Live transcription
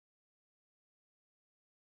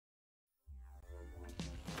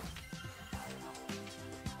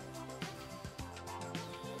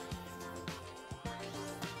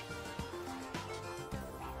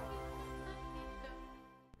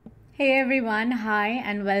Hey everyone, hi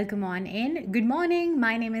and welcome on in. Good morning.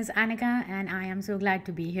 My name is Annika and I am so glad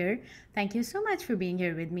to be here. Thank you so much for being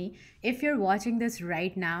here with me. If you're watching this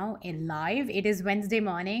right now in live, it is Wednesday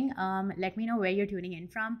morning. Let me know where you're tuning in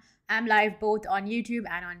from. I'm live both on YouTube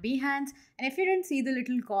and on Behance. And if you didn't see the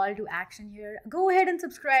little call to action here, go ahead and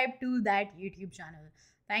subscribe to that YouTube channel.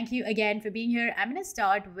 Thank you again for being here. I'm going to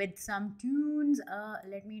start with some tunes.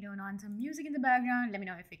 Let me turn on some music in the background. Let me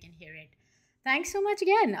know if you can hear it. Thanks so much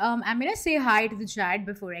again. I'm going to say hi to the chat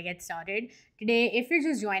before I get started. Today, if you're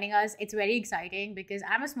just joining us, it's very exciting because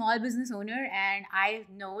I'm a small business owner and I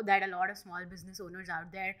know that a lot of small business owners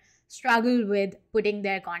out there struggle with putting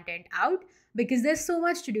their content out because there's so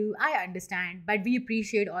much to do. I understand, but we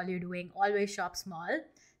appreciate all you're doing. Always shop small.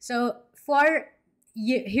 So, for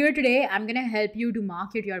here today, I'm going to help you to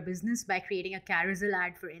market your business by creating a carousel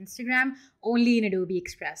ad for Instagram only in Adobe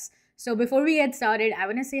Express. So before we get started, I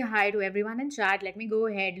want to say hi to everyone in chat. Let me go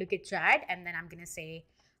ahead, look at chat, and then I'm going to say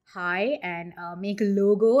hi and make a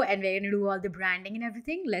logo, and we're going to do all the branding and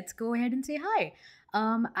everything. Let's go ahead and say hi.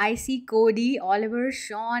 I see Cody, Oliver,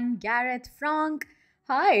 Sean, Gareth, Frank.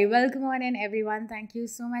 Hi, welcome on in, everyone. Thank you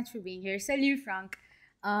so much for being here. Salut, Frank.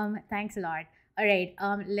 Thanks a lot. All right,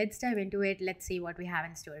 let's dive into it. Let's see what we have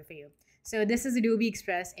in store for you. So this is Adobe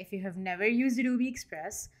Express. If you have never used Adobe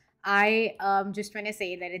Express, I just want to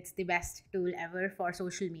say that it's the best tool ever for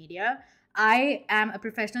social media. I am a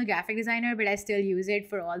professional graphic designer, but I still use it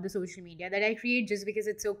for all the social media that I create just because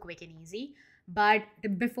it's so quick and easy. But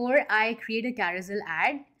before I create a carousel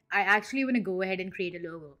ad, I actually want to go ahead and create a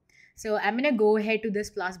logo. So I'm going to go ahead to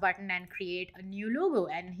this plus button and create a new logo.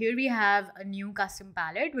 And here we have a new custom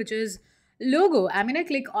palette, which is logo. I'm going to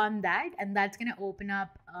click on that and that's going to open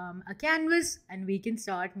up a canvas and we can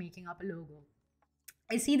start making up a logo.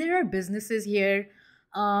 I see there are businesses here.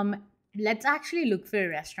 Let's actually look for a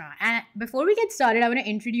restaurant. And before we get started, I want to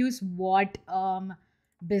introduce what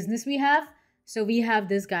business we have. So we have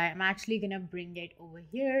this guy. I'm actually going to bring it over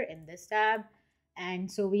here in this tab.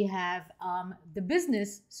 And so we have the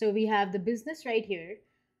business. So we have the business right here.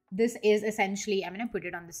 This is essentially, I'm going to put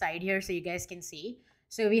it on the side here so you guys can see.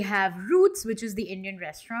 So we have Roots, which is the Indian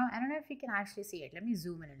restaurant. I don't know if you can actually see it. Let me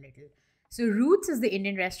zoom in a little. So Roots is the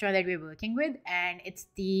Indian restaurant that we're working with, and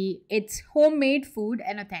it's homemade food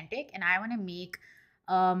and authentic. And I want to make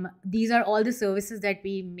these are all the services that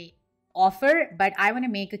we offer, but I want to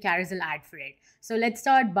make a carousel ad for it. So let's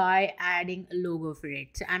start by adding a logo for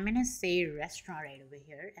it. So I'm gonna say restaurant right over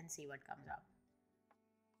here and see what comes up.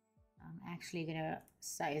 I'm actually gonna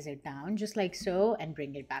size it down just like so and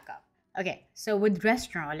bring it back up. Okay, so with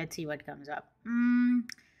restaurant, let's see what comes up.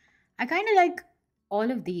 I kind of like all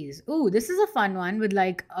of these. Oh, this is a fun one with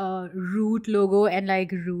like a root logo and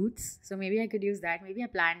like roots. So maybe I could use that. Maybe I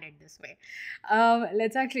planned it this way.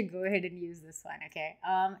 Let's actually go ahead and use this one. Okay.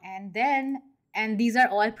 And these are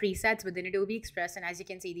all presets within Adobe Express. And as you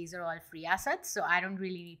can see, these are all free assets. So I don't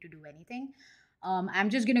really need to do anything. I'm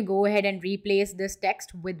just going to go ahead and replace this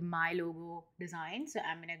text with my logo design. So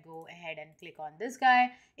I'm going to go ahead and click on this guy.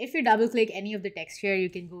 If you double click any of the text here, you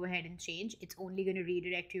can go ahead and change. It's only going to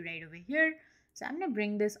redirect you right over here. So I'm going to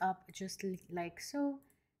bring this up just like so.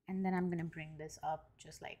 And then I'm going to bring this up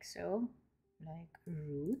just like so, like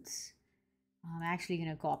roots. I'm actually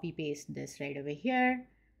going to copy paste this right over here.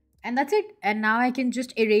 And that's it. And now I can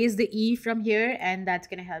just erase the E from here and that's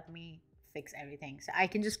going to help me fix everything. So I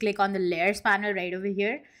can just click on the layers panel right over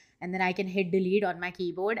here and then I can hit delete on my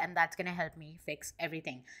keyboard and that's going to help me fix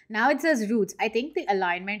everything. Now it says roots. I think the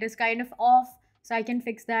alignment is kind of off, so I can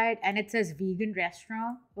fix that. And it says vegan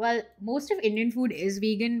restaurant. Well, most of Indian food is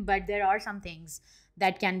vegan, but there are some things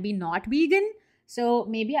that can be not vegan. So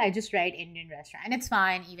maybe I just write Indian restaurant and it's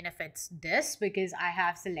fine even if it's this because I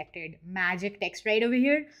have selected magic text right over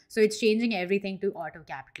here. So it's changing everything to auto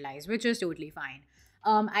capitalize, which is totally fine.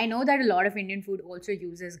 I know that a lot of Indian food also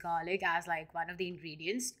uses garlic as like one of the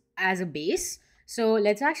ingredients as a base. So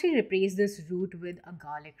let's actually replace this root with a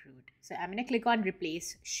garlic root. So I'm going to click on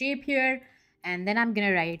replace shape here and then I'm going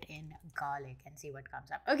to write in garlic and see what comes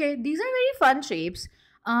up. Okay, these are very fun shapes,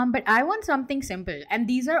 but I want something simple. And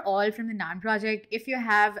these are all from the NAN project. If you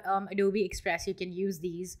have Adobe Express, you can use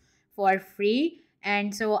these for free.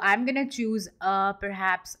 And so I'm going to choose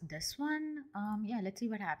perhaps this one. Yeah, let's see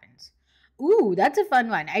what happens. Ooh, that's a fun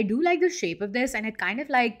one. I do like the shape of this and it kind of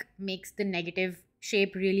like makes the negative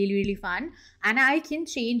shape really, really fun. And I can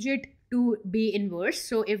change it to be inverse.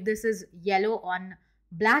 So if this is yellow on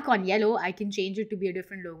black on yellow, I can change it to be a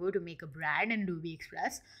different logo to make a brand in Adobe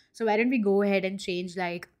Express. So why don't we go ahead and change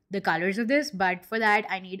like the colors of this? But for that,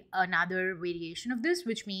 I need another variation of this,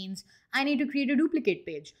 which means I need to create a duplicate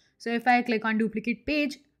page. So if I click on duplicate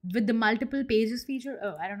page, with the multiple pages feature.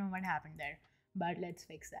 Oh, I don't know what happened there, but let's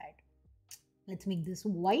fix that. Let's make this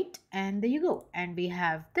white, and there you go. And we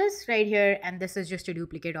have this right here, and this is just a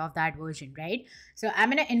duplicate of that version, right? So I'm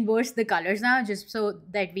gonna inverse the colors now just so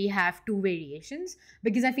that we have two variations,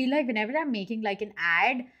 because I feel like whenever I'm making like an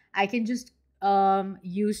ad, I can just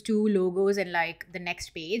use two logos in like the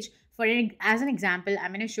next page. As an example,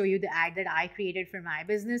 I'm going to show you the ad that I created for my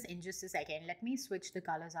business in just a second. Let me switch the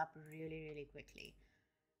colors up really quickly.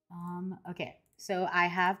 Okay, so I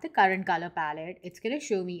have the current color palette. It's going to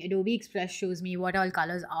show me, Adobe Express shows me what all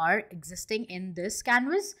colors are existing in this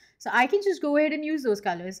canvas. So I can just go ahead and use those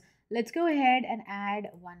colors. Let's go ahead and add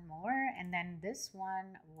one more. And then this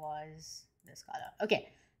one was this color. Okay,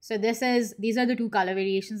 so these are the two color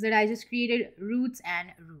variations that I just created, roots and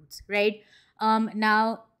roots, right?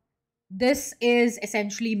 Now this is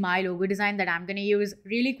essentially my logo design that I'm going to use.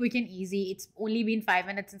 Really quick and easy. It's only been 5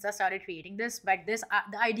 minutes since I started creating this, but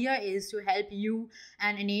the idea is to help you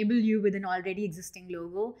and enable you with an already existing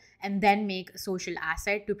logo and then make a social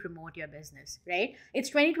asset to promote your business, right? It's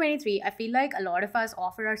 2023. I feel like a lot of us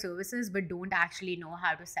offer our services but don't actually know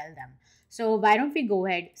how to sell them. So why don't we go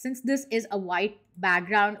ahead, since this is a white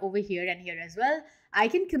background over here and here as well, I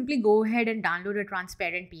can simply go ahead and download a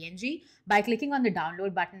transparent PNG by clicking on the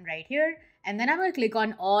download button right here. And then I'm going to click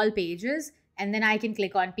on all pages. And then I can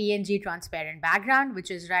click on PNG transparent background, which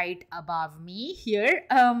is right above me here.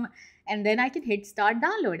 And then I can hit start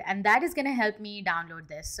download. And that is going to help me download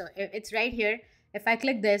this. So it's right here. If I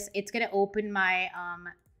click this, it's going to open my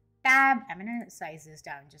tab. I'm going to size this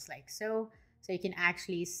down just like so. So you can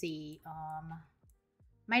actually see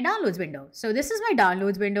my downloads window. So this is my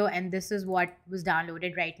downloads window, and this is what was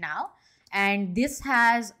downloaded right now. And this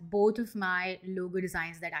has both of my logo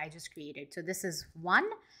designs that I just created. So this is 1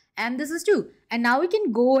 and this is 2. And now we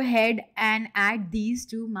can go ahead and add these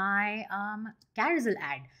to my carousel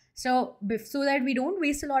ad. So that we don't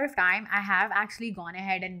waste a lot of time, I have actually gone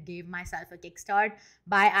ahead and gave myself a kickstart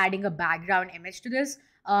by adding a background image to this.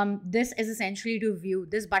 This is essentially to view,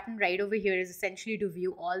 this button right over here is essentially to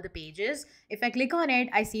view all the pages. If I click on it,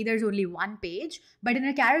 I see there's only one page, but in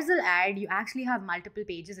a carousel ad, you actually have multiple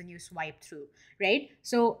pages and you swipe through, right?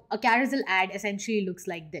 So a carousel ad essentially looks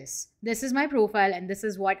like this. This is my profile and this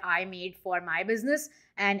is what I made for my business.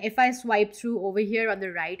 And if I swipe through over here on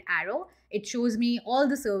the right arrow, it shows me all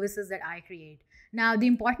the services that I create. Now, the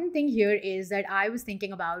important thing here is that I was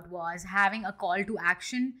thinking about was having a call to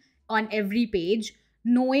action on every page,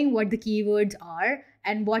 knowing what the keywords are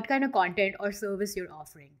and what kind of content or service you're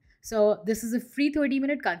offering. So this is a free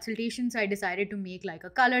 30-minute consultation. So I decided to make like a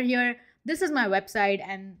color here. This is my website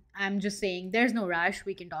and I'm just saying there's no rush.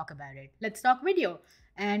 We can talk about it. Let's talk video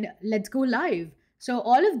and let's go live. So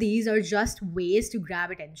all of these are just ways to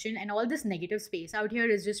grab attention, and all this negative space out here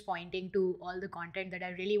is just pointing to all the content that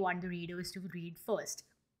I really want the readers to read first.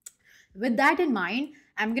 With that in mind,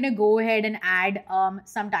 I'm going to go ahead and add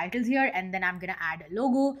some titles here, and then I'm going to add a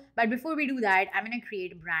logo. But before we do that, I'm going to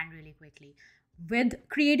create a brand really quickly. With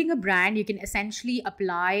creating a brand, you can essentially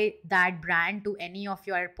apply that brand to any of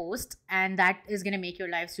your posts, and that is going to make your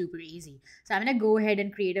life super easy. So I'm going to go ahead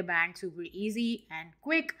and create a brand super easy and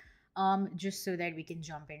quick, just so that we can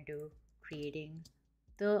jump into creating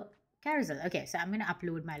the carousel. Okay, so I'm going to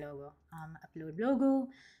upload my logo. Upload logo.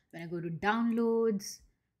 I'm going to go to downloads.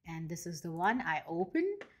 And this is the one I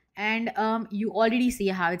opened, and you already see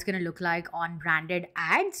how it's going to look like on branded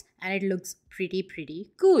ads, and it looks pretty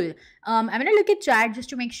cool. I'm going to look at chat just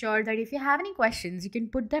to make sure that if you have any questions, you can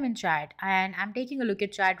put them in chat, and I'm taking a look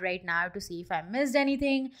at chat right now to see if I missed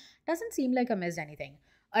anything. Doesn't seem like I missed anything.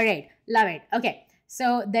 All right, love it. Okay,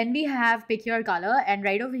 so then we have pick your color, and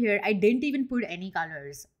right over here I didn't even put any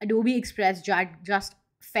colors. Adobe Express just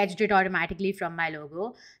fetched it automatically from my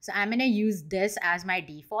logo. So I'm gonna use this as my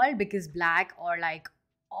default, because black or like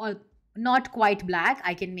all not quite black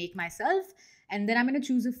I can make myself. And then I'm gonna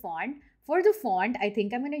choose a font. For the font, I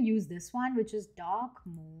think I'm gonna use this one, which is dark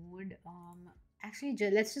mode. Actually,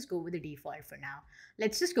 let's just go with the default for now.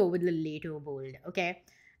 Let's just go with the Lato bold. Okay.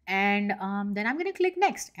 And then I'm going to click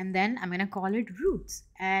next, and then I'm going to call it roots.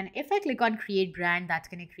 And if I click on create brand, that's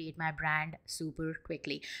going to create my brand super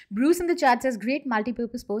quickly. Bruce in the chat says, great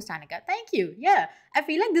multi-purpose post, Annika. Thank you. Yeah, I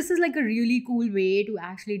feel like this is like a really cool way to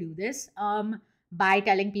actually do this by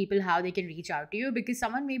telling people how they can reach out to you, because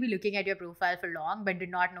someone may be looking at your profile for long but did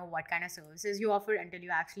not know what kind of services you offer until you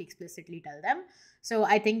actually explicitly tell them. So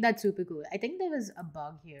I think that's super cool. I think there was a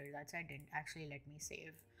bug here. That's why I didn't actually let me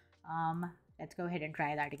save. Let's go ahead and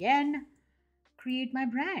try that again. Create my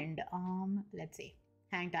brand. Let's see.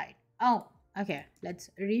 Hang tight. Oh, okay.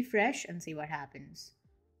 Let's refresh and see what happens.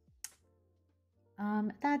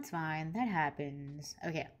 That's fine. That happens.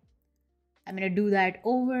 Okay. I'm gonna do that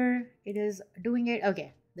over. It is doing it.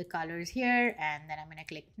 Okay. The color is here, and then I'm gonna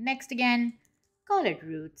click next again, call it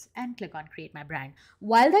roots, and click on create my brand.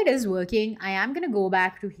 While that is working, I am gonna go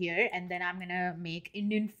back to here, and then I'm gonna make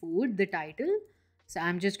Indian food the title. So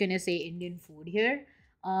I'm just gonna say Indian food here.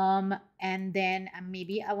 And then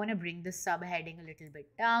maybe I want to bring the subheading a little bit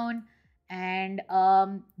down. And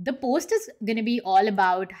the post is going to be all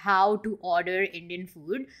about how to order Indian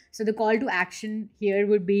food. So the call to action here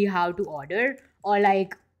would be how to order, or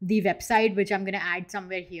like the website, which I'm going to add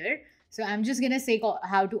somewhere here. So I'm just going to say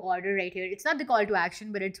how to order right here. It's not the call to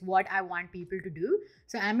action, but it's what I want people to do.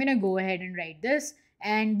 So I'm going to go ahead and write this.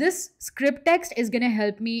 And this script text is going to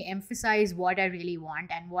help me emphasize what I really want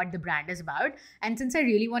and what the brand is about. And since I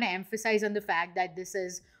really want to emphasize on the fact that this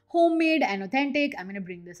is homemade and authentic, I'm going to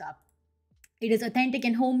bring this up. It is authentic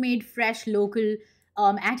and homemade, fresh, local,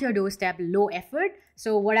 at your doorstep, low effort.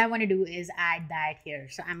 So what I want to do is add that here.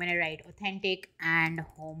 So I'm going to write authentic and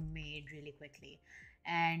homemade really quickly.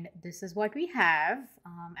 And this is what we have.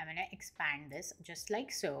 I'm going to expand this just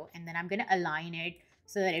like so. And then I'm going to align it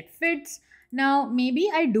so that it fits. Now, maybe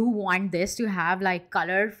I do want this to have like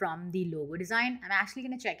color from the logo design. I'm actually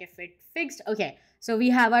going to check if it fixed. Okay, so we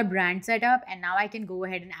have our brand set up, and now I can go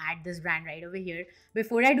ahead and add this brand right over here.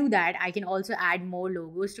 Before I do that, I can also add more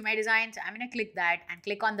logos to my design. So I'm going to click that and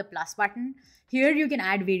click on the plus button. Here you can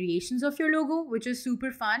add variations of your logo, which is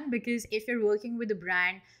super fun because if you're working with a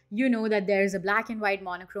brand, you know that there's a black and white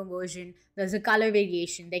monochrome version, there's a color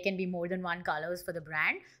variation, there can be more than one colors for the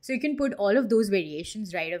brand. So you can put all of those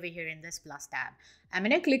variations right over here in this plus tab. I'm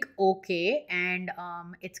going to click OK, and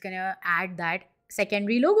it's going to add that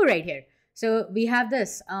secondary logo right here. So we have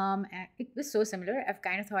this. It was so similar. I've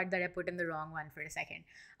kind of thought that I put in the wrong one for a second.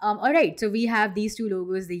 All right, so we have these two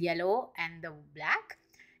logos, the yellow and the black.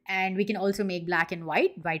 And we can also make black and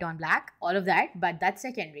white, white on black, all of that, but that's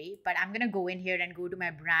secondary. But I'm going to go in here and go to my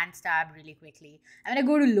brands tab really quickly. I'm going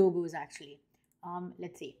to go to logos actually.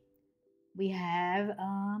 Let's see. We have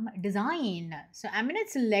design. So I'm going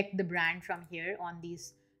to select the brand from here on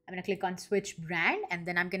these. I'm going to click on switch brand, and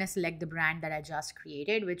then I'm going to select the brand that I just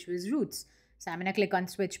created, which was Roots. So I'm going to click on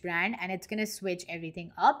switch brand, and it's going to switch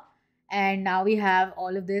everything up. And now we have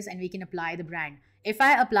all of this, and we can apply the brand. If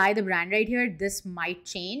I apply the brand right here, this might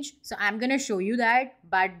change. So I'm going to show you that.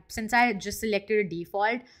 But since I just selected a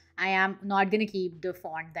default, I am not going to keep the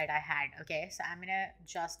font that I had. Okay, so I'm going to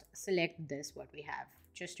just select this, what we have,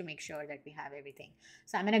 just to make sure that we have everything.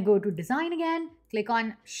 So I'm going to go to design again, click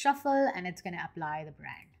on shuffle, and it's going to apply the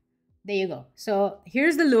brand. There you go. So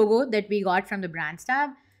here's the logo that we got from the brands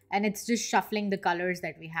tab, and it's just shuffling the colors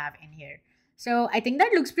that we have in here. So I think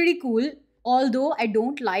that looks pretty cool. Although I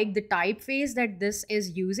don't like the typeface that this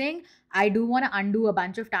is using, I do want to undo a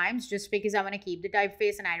bunch of times just because I want to keep the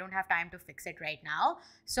typeface and I don't have time to fix it right now.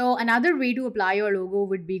 So another way to apply your logo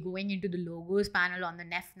would be going into the logos panel on the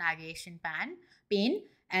navigation pane,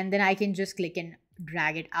 and then I can just click and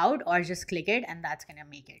drag it out, or just click it and that's going to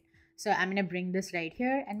make it. So I'm going to bring this right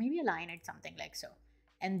here and maybe align it something like so.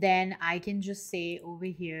 And then I can just say over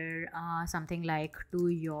here something like to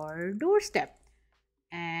your doorstep,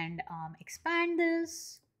 and expand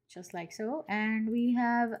this just like so. And we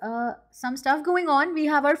have some stuff going on. We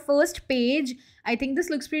have our first page. I think this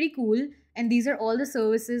looks pretty cool. And these are all the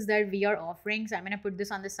services that we are offering. So I'm going to put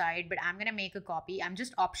this on the side, but I'm going to make a copy. I'm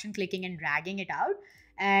just option clicking and dragging it out.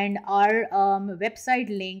 And our website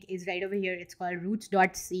link is right over here. It's called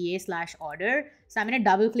roots.ca/order. So I'm going to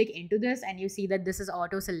double click into this, and you see that this is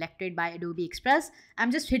auto selected by Adobe Express.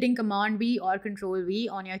 I'm just hitting Command V or Control V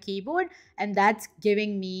on your keyboard, and that's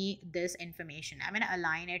giving me this information. I'm going to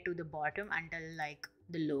align it to the bottom until like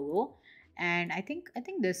the logo. And I think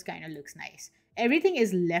this kind of looks nice. Everything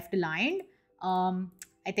is left aligned.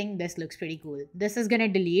 I think this looks pretty cool. This is going to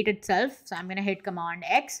delete itself. So I'm going to hit Command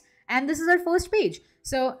X, and this is our first page.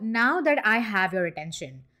 So now that I have your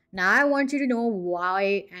attention, now I want you to know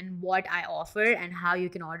why and what I offer and how you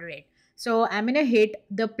can order it. So I'm going to hit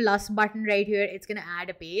the plus button right here. It's going to add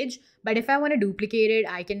a page. But if I want to duplicate it,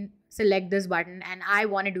 I can select this button, and I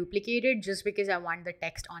want to duplicate it just because I want the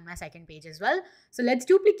text on my second page as well. So let's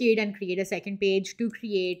duplicate and create a second page to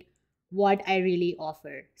create what I really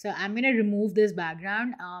offer. So I'm going to remove this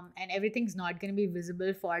background and everything's not going to be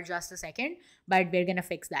visible for just a second, but we're going to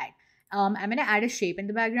fix that. I'm going to add a shape in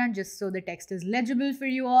the background just so the text is legible for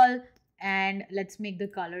you all. And let's make the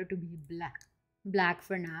color to be black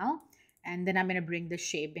for now. And then I'm going to bring the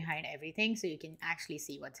shape behind everything so you can actually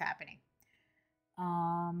see what's happening.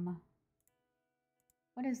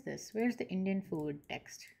 What is this? Where's the Indian food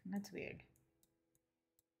text? That's weird.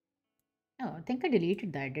 Oh, I think I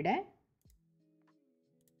deleted that, did I?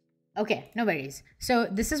 Okay, no worries. So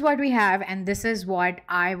this is what we have, and this is what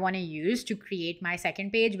I want to use to create my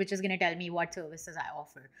second page, which is going to tell me what services I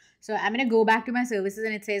offer. So I'm going to go back to my services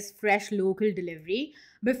and it says fresh local delivery.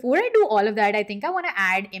 Before I do all of that, I think I want to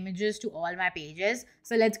add images to all my pages.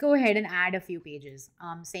 So let's go ahead and add a few pages.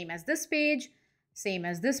 Same as this page, same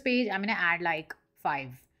as this page. I'm going to add like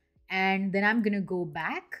 5. And then I'm going to go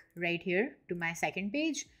back right here to my second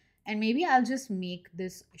page. And maybe I'll just make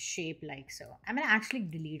this shape like so. I'm gonna actually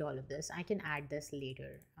delete all of this. I can add this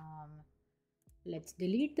later. Let's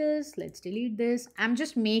delete this. Let's delete this. I'm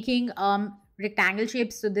just making rectangle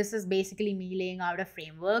shapes. So this is basically me laying out a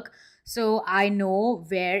framework. So I know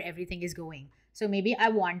where everything is going. So maybe I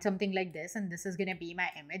want something like this, and this is gonna be my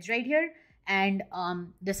image right here. And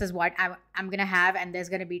this is what I'm gonna have, and there's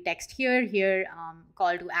gonna be text here,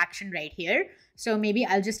 call to action right here. So maybe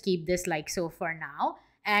I'll just keep this like so for now.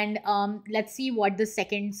 And let's see what the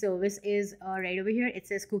second service is right over here. It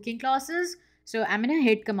says cooking classes. So I'm going to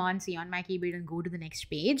hit Command C on my keyboard and go to the next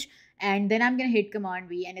page. And then I'm going to hit Command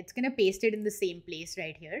V and it's going to paste it in the same place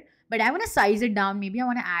right here. But I want to size it down. Maybe I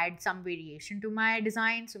want to add some variation to my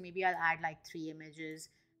design. So maybe I'll add like 3 images.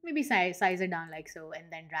 Maybe size it down like so and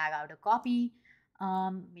then drag out a copy.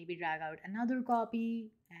 Maybe drag out another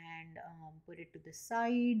copy and put it to the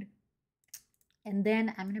side. And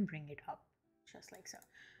then I'm going to bring it up just like so.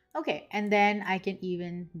 Okay, and then I can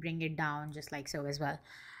even bring it down just like so as well.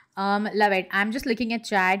 Love it. I'm just looking at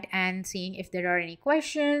chat and seeing if there are any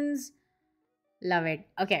questions. Love it.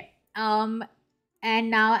 Okay. And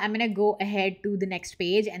now I'm gonna go ahead to the next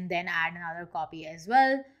page and then add another copy as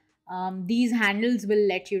well. These handles will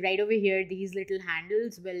let you right over here. These little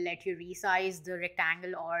handles will let you resize the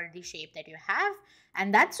rectangle or the shape that you have,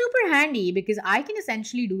 and that's super handy because I can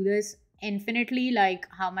essentially do this infinitely, like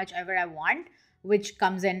how much ever I want, which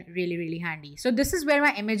comes in really, really handy. So this is where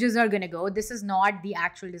my images are going to go. This is not the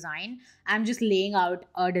actual design. I'm just laying out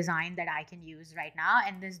a design that I can use right now.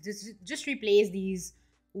 And this just replace these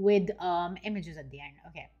with images at the end.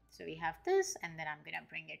 Okay, so we have this and then I'm going to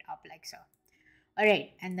bring it up like so. All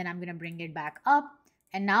right, and then I'm going to bring it back up.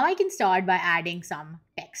 And now I can start by adding some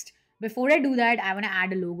text. Before I do that, I want to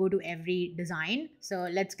add a logo to every design. So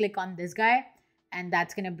let's click on this guy and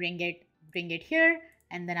that's going to bring it here.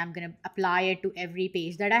 And then I'm going to apply it to every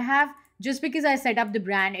page that I have. Just because I set up the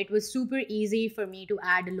brand, it was super easy for me to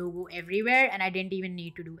add a logo everywhere and I didn't even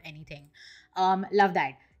need to do anything. Love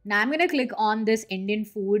that. Now I'm going to click on this Indian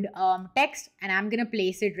food text and I'm going to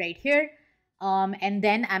place it right here. And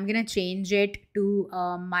then I'm going to change it to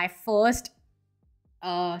my first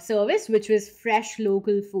service, which was fresh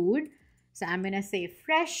local food. So I'm going to say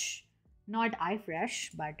fresh, not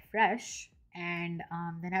iFresh, but fresh. And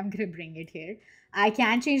then I'm going to bring it here. I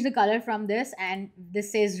can change the color from this and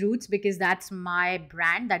this says roots because that's my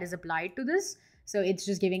brand that is applied to this. So it's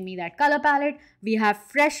just giving me that color palette. We have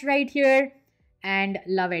fresh right here and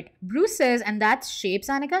love it. Bruce says, and that's shapes,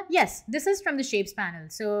 Annika? Yes, this is from the shapes panel.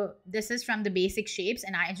 So this is from the basic shapes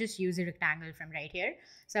and I just use a rectangle from right here.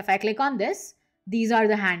 So if I click on this, these are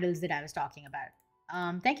the handles that I was talking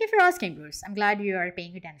about. Thank you for asking, Bruce. I'm glad you are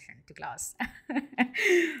paying attention to class.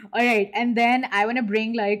 All right. And then I want to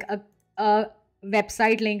bring like a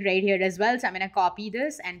website link right here as well. So I'm going to copy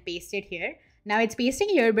this and paste it here. Now it's pasting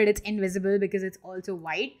here, but it's invisible because it's also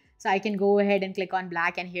white. So I can go ahead and click on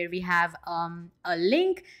black and here we have a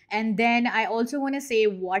link. And then I also want to say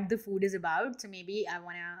what the food is about. So maybe I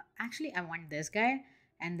want this guy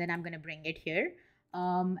and then I'm going to bring it here.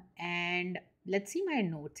 And let's see my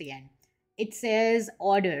notes again. It says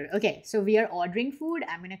order. Okay, so we are ordering food.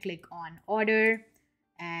 I'm going to click on order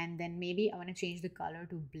and then maybe I want to change the color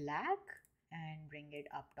to black and bring it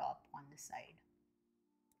up top on the side.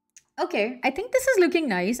 Okay, I think this is looking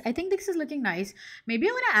nice. Maybe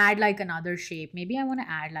I want to add like another shape. Maybe I want to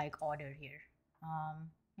add like order here.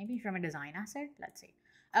 Maybe from a design asset. Let's see.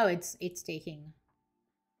 Oh, it's taking.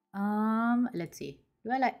 Let's see.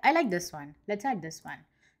 I like this one. Let's add this one.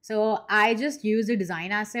 So I just use a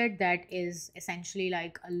design asset that is essentially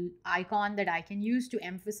like an icon that I can use to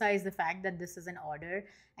emphasize the fact that this is an order.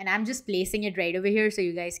 And I'm just placing it right over here so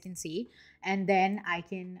you guys can see. And then I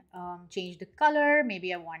can change the color.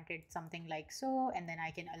 Maybe I wanted something like so. And then I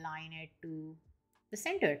can align it to the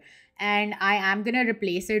center. And I am going to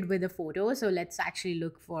replace it with a photo. So let's actually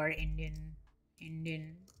look for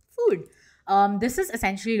Indian food. This is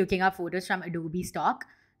essentially looking up photos from Adobe stock.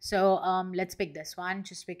 So let's pick this one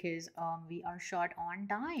just because we are short on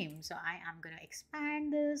time. So I am going to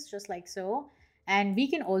expand this just like so. And we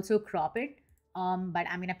can also crop it. But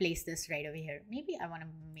I'm going to place this right over here. Maybe I want to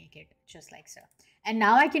make it just like so. And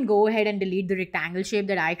now I can go ahead and delete the rectangle shape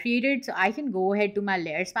that I created. So I can go ahead to my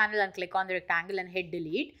layers panel and click on the rectangle and hit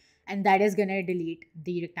delete. and that is going to delete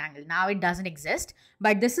the rectangle. Now it doesn't exist,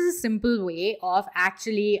 but this is a simple way of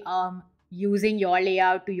actually using your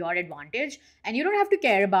layout to your advantage, and you don't have to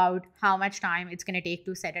care about how much time it's going to take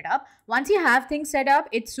to set it up. Once you have things set up,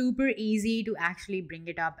 it's super easy to actually bring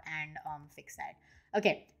it up and fix that.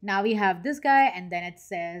 Okay, now we have this guy, and then it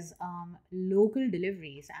says local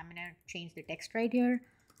delivery. So I'm going to change the text right here,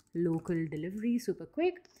 local delivery, super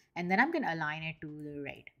quick, and then I'm going to align it to the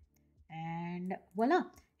right, and voila.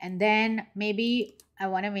 And then maybe I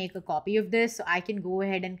want to make a copy of this, so I can go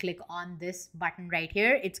ahead and click on this button right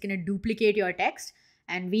here. It's going to duplicate your text,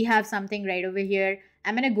 and we have something right over here.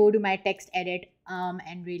 I'm going to go to my text edit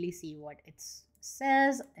and really see what it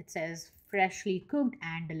says. It says freshly cooked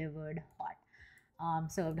and delivered hot.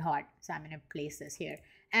 Served hot. So I'm going to place this here.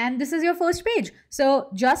 And this is your first page. So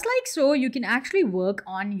just like so, you can actually work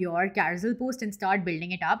on your carousel post and start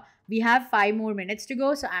building it up. We have 5 more minutes to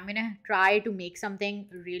go. So I'm going to try to make something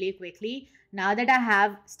really quickly. Now that I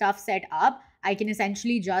have stuff set up, I can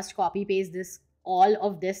essentially just copy paste all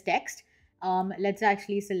of this text. Let's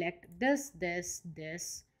actually select this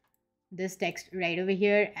text right over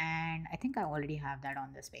here. And I think I already have that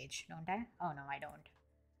on this page, don't I? Oh no, I don't.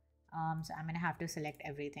 So I'm going to have to select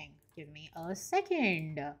everything. Give me a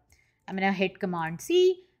second. I'm going to hit Command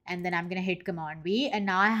C, and then I'm going to hit Command V, and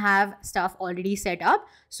now I have stuff already set up.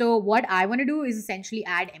 So what I want to do is essentially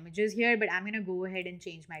add images here, but I'm going to go ahead and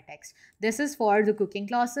change my text. This is for the cooking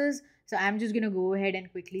classes. So I'm just going to go ahead and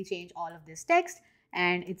quickly change all of this text,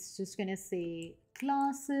 and it's just going to say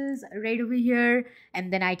classes right over here,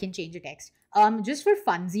 and then I can change the text. Just for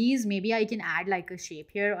funsies, maybe I can add like a shape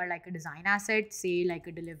here or like a design asset, say like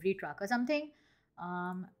a delivery truck or something.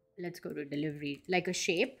 Let's go to delivery, like a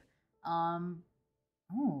shape.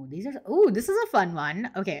 This is a fun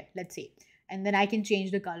one. Okay, let's see. And then I can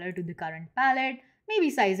change the color to the current palette, maybe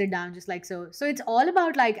size it down just like so. So it's all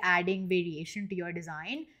about like adding variation to your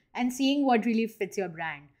design and seeing what really fits your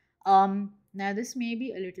brand. Now this may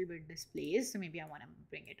be a little bit displaced, so maybe I want to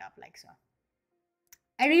bring it up like so.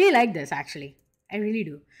 I really like this actually. I really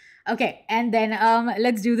do. Okay, and then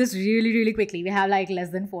let's do this really quickly. We have like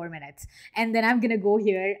less than 4 minutes. And then I'm gonna go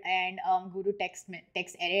here and go to text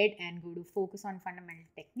edit and go to focus on fundamental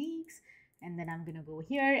techniques. And then I'm gonna go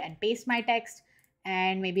here and paste my text.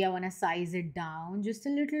 And maybe I wanna size it down just a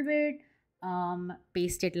little bit.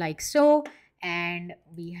 Paste it like so. And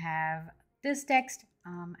we have this text.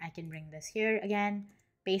 I can bring this here again,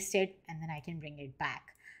 paste it, and then I can bring it back.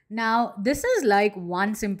 Now, this is like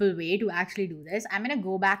one simple way to actually do this. I'm going to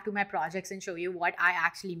go back to my projects and show you what I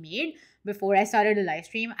actually made before I started the live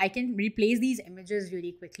stream. I can replace these images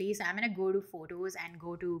really quickly. So I'm going to go to photos and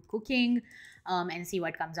go to cooking and see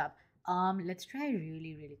what comes up. Let's try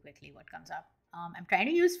really quickly what comes up. I'm trying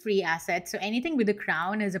to use free assets. So anything with a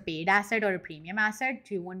crown is a paid asset or a premium asset.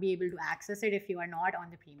 You won't be able to access it if you are not on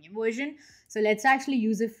the premium version. So let's actually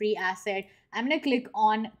use a free asset. I'm going to click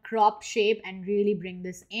on crop shape and really bring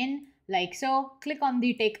this in like so. Click on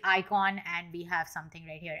the tick icon and we have something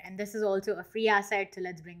right here. And this is also a free asset. So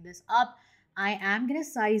let's bring this up. I am going to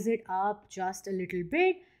size it up just a little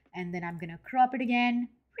bit, and then I'm going to crop it again.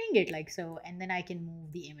 Bring it like so, and then I can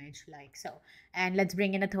move the image like so. And let's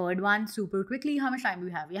bring in a third one super quickly. How much time do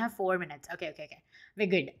we have? We have 4 minutes. Okay. We're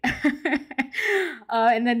good.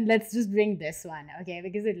 And then let's just bring this one, okay,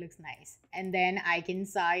 because it looks nice. And then I can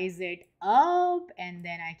size it up, and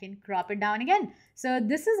then I can crop it down again. So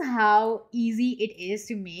this is how easy it is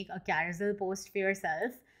to make a carousel post for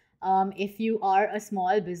yourself. If you are a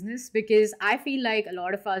small business, because I feel like a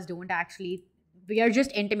lot of us we are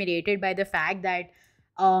just intimidated by the fact that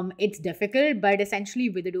it's difficult, but essentially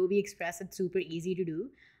with Adobe Express, it's super easy to do.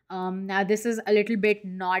 Now this is a little bit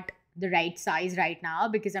not the right size right now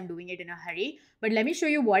because I'm doing it in a hurry, but let me show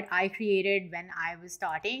you what I created when I was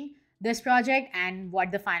starting this project and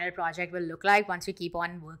what the final project will look like once we keep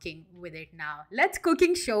on working with it. Now let's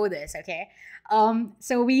cooking show this, okay?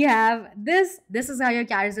 So we have this is how your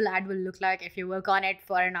carousel ad will look like if you work on it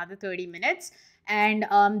for another 30 minutes. And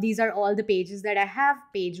these are all the pages that I have: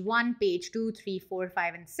 page 1, page 2, 3, 4,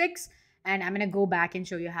 5, and 6. And I'm going to go back and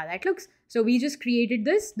show you how that looks. So we just created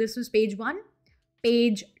this. This was page 1.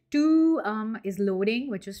 Page 2 is loading,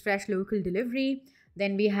 which is fresh local delivery.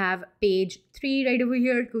 Then we have page 3 right over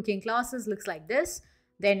here, cooking classes, looks like this.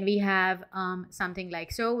 Then we have something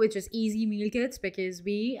like so, which is easy meal kits, because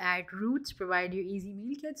we at Roots provide you easy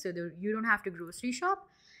meal kits so that you don't have to grocery shop.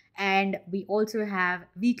 And we also have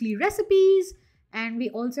weekly recipes. And we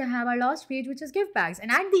also have our last page, which is gift bags.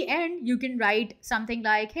 And at the end, you can write something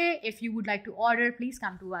like, hey, if you would like to order, please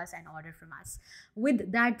come to us and order from us.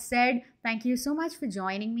 With that said, thank you so much for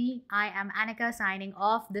joining me. I am Annika signing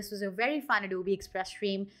off. This was a very fun Adobe Express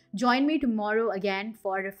stream. Join me tomorrow again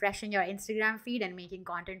for refreshing your Instagram feed and making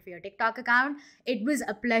content for your TikTok account. It was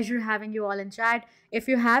a pleasure having you all in chat. If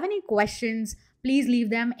you have any questions, please leave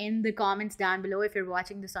them in the comments down below if you're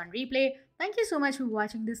watching this on replay. Thank you so much for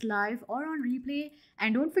watching this live or on replay.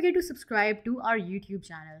 And don't forget to subscribe to our YouTube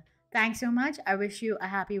channel. Thanks so much. I wish you a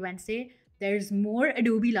happy Wednesday. There's more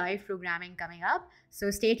Adobe Live programming coming up. So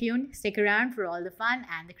stay tuned, stick around for all the fun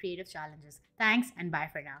and the creative challenges. Thanks and bye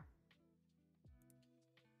for now.